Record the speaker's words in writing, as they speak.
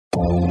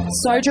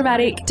So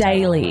Dramatic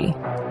Daily.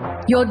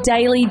 Your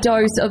daily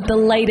dose of the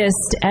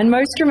latest and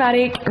most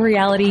dramatic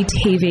reality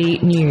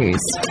TV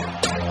news.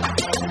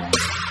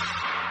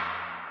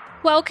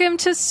 Welcome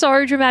to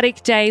So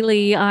Dramatic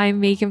Daily. I'm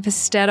Megan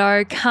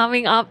Pistetto.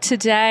 Coming up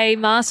today,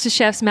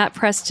 MasterChef's Matt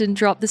Preston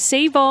dropped the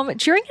C-bomb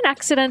during an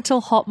accidental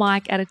hot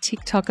mic at a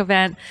TikTok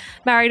event.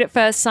 Married at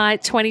First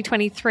Sight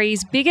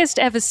 2023's biggest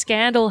ever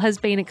scandal has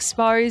been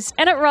exposed,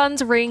 and it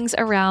runs rings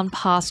around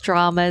past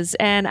dramas.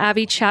 And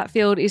Abby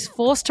Chatfield is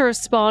forced to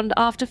respond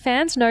after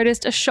fans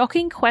noticed a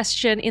shocking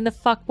question in the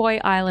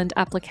Fuckboy Island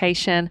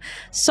application.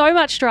 So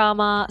much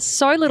drama,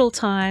 so little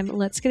time.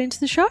 Let's get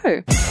into the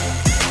show.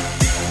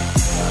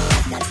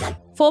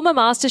 Former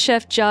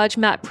MasterChef judge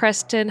Matt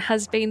Preston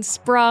has been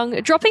sprung,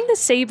 dropping the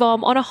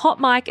C-bomb on a hot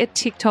mic at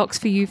TikTok's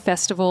For You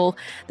festival.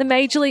 The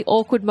majorly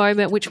awkward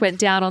moment, which went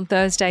down on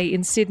Thursday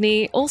in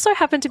Sydney, also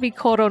happened to be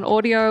caught on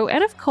audio,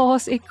 and of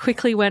course, it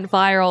quickly went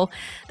viral.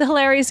 The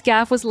hilarious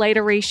gaffe was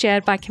later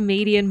reshared by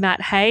comedian Matt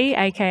Hay,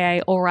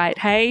 aka Alright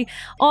Hay,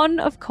 on,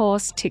 of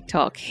course,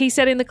 TikTok. He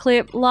said in the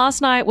clip,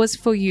 "Last night was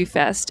For You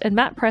Fest, and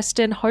Matt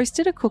Preston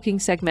hosted a cooking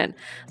segment.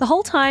 The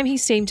whole time he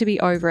seemed to be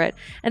over it,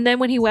 and then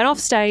when he went off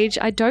stage,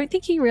 I don't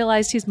think he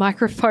realized his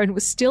microphone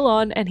was still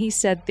on, and he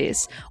said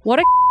this, 'What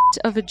a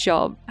of a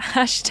job.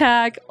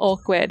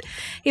 #awkward.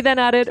 He then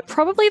added,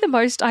 "Probably the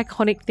most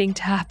iconic thing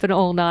to happen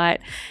all night."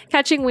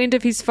 Catching wind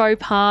of his faux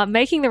pas,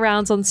 making the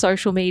rounds on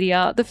social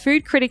media, the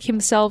food critic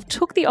himself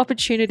took the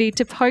opportunity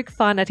to poke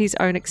fun at his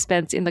own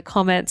expense in the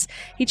comments.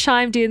 He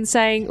chimed in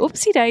saying,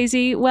 "Oopsie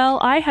daisy, well,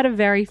 I had a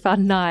very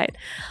fun night."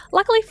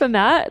 Luckily for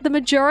Matt, the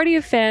majority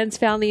of fans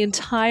found the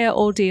entire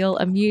ordeal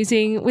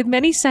amusing, with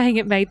many saying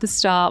it made the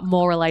star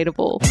more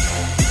relatable.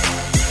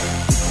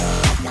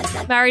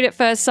 Married at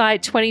First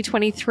Sight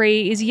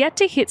 2023 is yet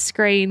to hit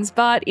screens,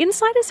 but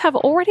insiders have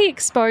already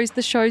exposed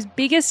the show's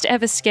biggest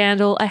ever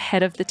scandal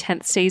ahead of the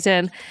 10th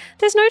season.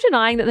 There's no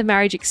denying that the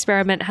marriage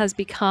experiment has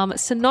become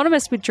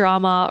synonymous with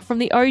drama, from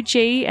the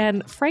OG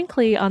and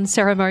frankly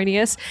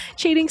unceremonious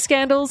cheating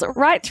scandals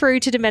right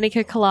through to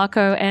Domenica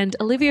Calarco and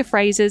Olivia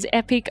Fraser's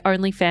epic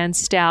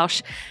OnlyFans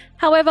stoush.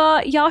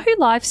 However, Yahoo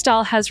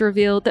Lifestyle has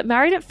revealed that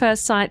Married at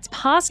First Sight's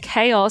past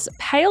chaos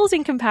pales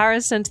in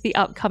comparison to the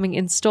upcoming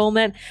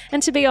installment,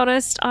 and to be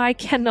honest, I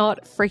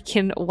cannot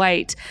freaking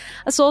wait.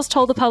 A source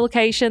told the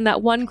publication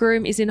that one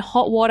groom is in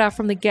hot water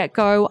from the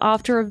get-go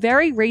after a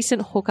very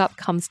recent hookup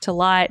comes to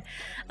light.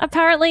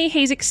 Apparently,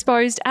 he's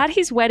exposed at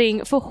his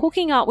wedding for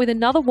hooking up with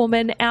another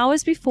woman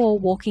hours before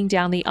walking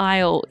down the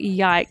aisle.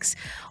 Yikes.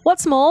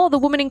 What's more, the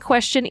woman in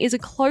question is a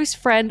close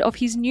friend of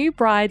his new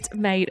bride's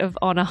maid of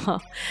honor.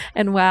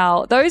 And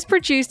wow, those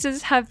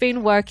producers have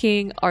been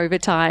working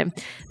overtime.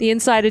 The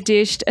insider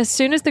dished, as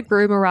soon as the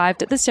groom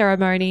arrived at the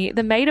ceremony,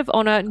 the maid of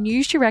honor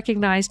knew she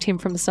recognized him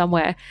from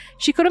somewhere.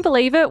 She couldn't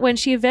believe it when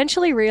she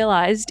eventually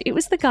realized it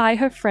was the guy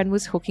her friend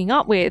was hooking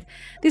up with.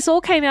 This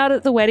all came out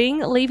at the wedding,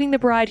 leaving the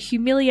bride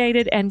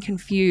humiliated and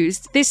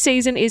confused. This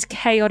season is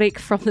chaotic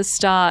from the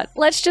start.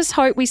 Let's just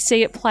hope we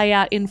see it play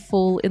out in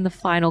full in the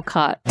final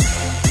cut.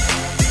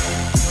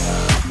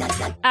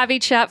 Abby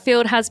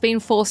Chatfield has been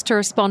forced to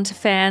respond to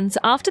fans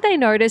after they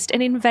noticed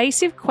an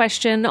invasive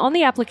question on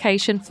the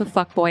application for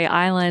Fuckboy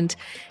Island.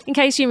 In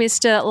case you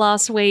missed it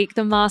last week,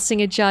 the Masked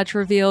Singer judge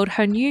revealed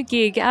her new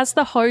gig as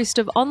the host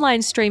of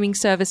online streaming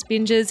service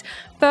Binge's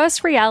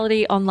first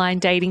reality online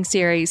dating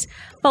series.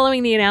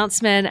 Following the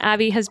announcement,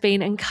 Abby has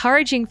been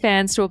encouraging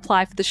fans to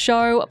apply for the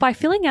show by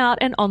filling out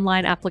an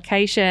online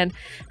application.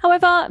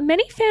 However,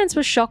 many fans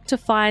were shocked to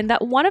find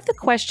that one of the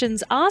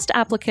questions asked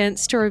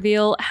applicants to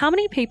reveal how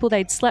many people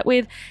they'd slept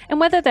with and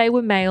whether they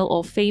were male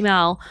or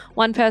female.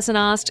 One person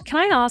asked, "Can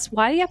I ask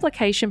why the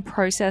application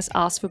process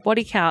asked for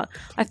body count?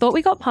 I thought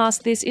we got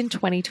past this in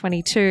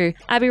 2022.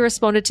 Abby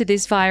responded to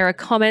this via a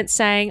comment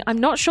saying, "I'm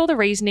not sure the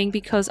reasoning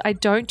because I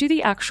don't do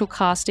the actual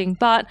casting,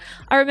 but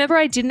I remember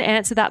I didn't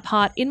answer that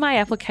part in my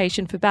application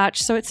for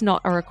Batch, so it's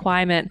not a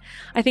requirement.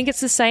 I think it's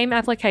the same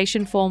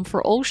application form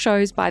for all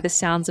shows by the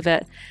sounds of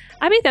it."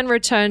 Abby then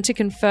returned to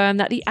confirm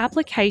that the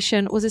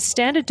application was a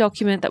standard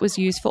document that was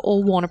used for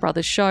all Warner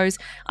Brothers shows,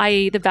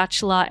 i.e. The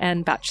Bachelor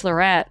and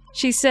Bachelorette.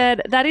 She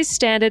said, "That is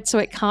standard, so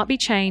it can't be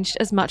changed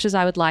as much as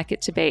I would like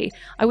it to be.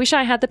 I wish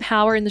I had the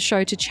power in the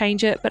show to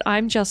change it, but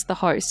I'm just the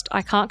host.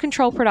 I can't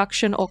control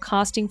production or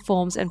casting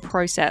forms and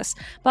process,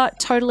 but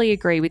totally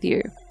agree with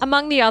you."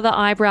 Among the other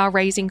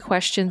eyebrow-raising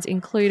questions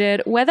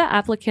included whether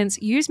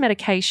applicants use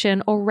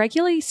medication or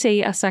regularly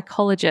see a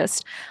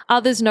psychologist.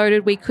 Others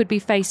noted we could be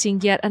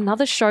facing yet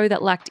another show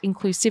that lacked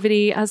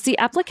inclusivity, as the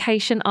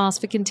application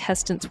asked for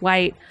contestants'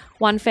 weight.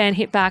 One fan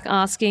hit back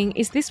asking,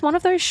 "Is this one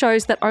of those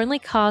shows that only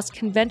cast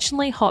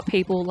conventionally hot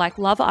people like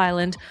Love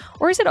Island,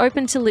 or is it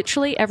open to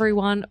literally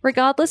everyone,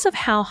 regardless of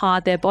how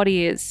hard their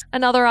body is?"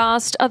 Another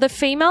asked, "Are the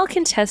female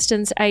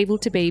contestants able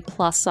to be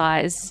plus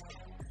size?"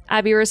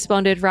 Abby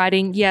responded,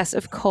 writing, "Yes,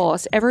 of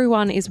course.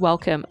 Everyone is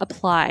welcome.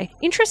 Apply."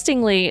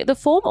 Interestingly, the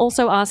form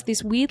also asked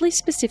this weirdly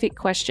specific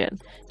question.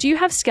 Do you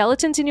have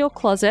skeletons in your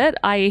closet,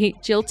 i.e.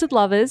 jilted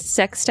lovers,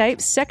 sex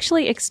tapes,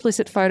 sexually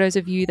explicit photos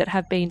of you that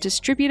have been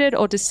distributed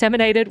or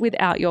disseminated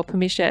without your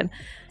permission?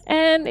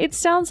 And it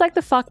sounds like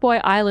the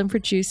Fuckboy Island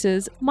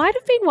producers might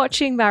have been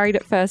watching Married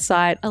at First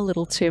Sight a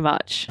little too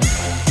much.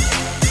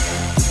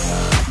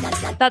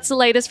 That's the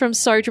latest from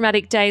So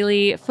Dramatic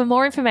Daily. For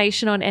more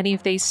information on any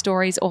of these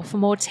stories or for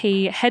more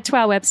tea, head to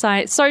our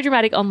website,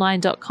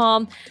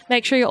 sodramaticonline.com.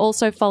 Make sure you're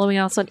also following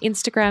us on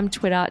Instagram,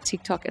 Twitter,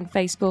 TikTok, and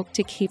Facebook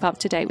to keep up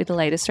to date with the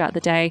latest throughout the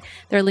day.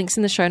 There are links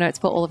in the show notes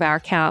for all of our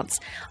accounts.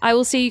 I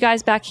will see you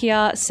guys back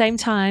here, same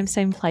time,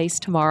 same place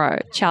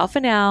tomorrow. Ciao for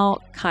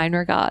now. Kind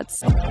regards.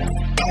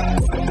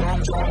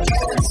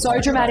 So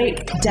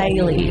Dramatic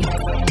Daily.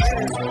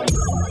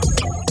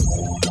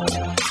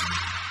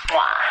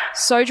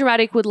 So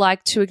Dramatic would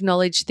like to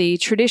acknowledge the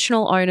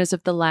traditional owners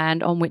of the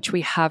land on which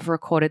we have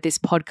recorded this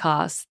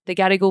podcast, the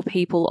Gadigal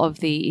people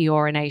of the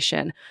Eora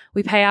Nation.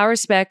 We pay our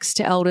respects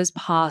to elders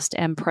past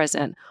and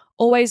present.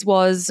 Always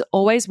was,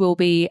 always will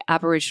be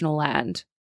Aboriginal land.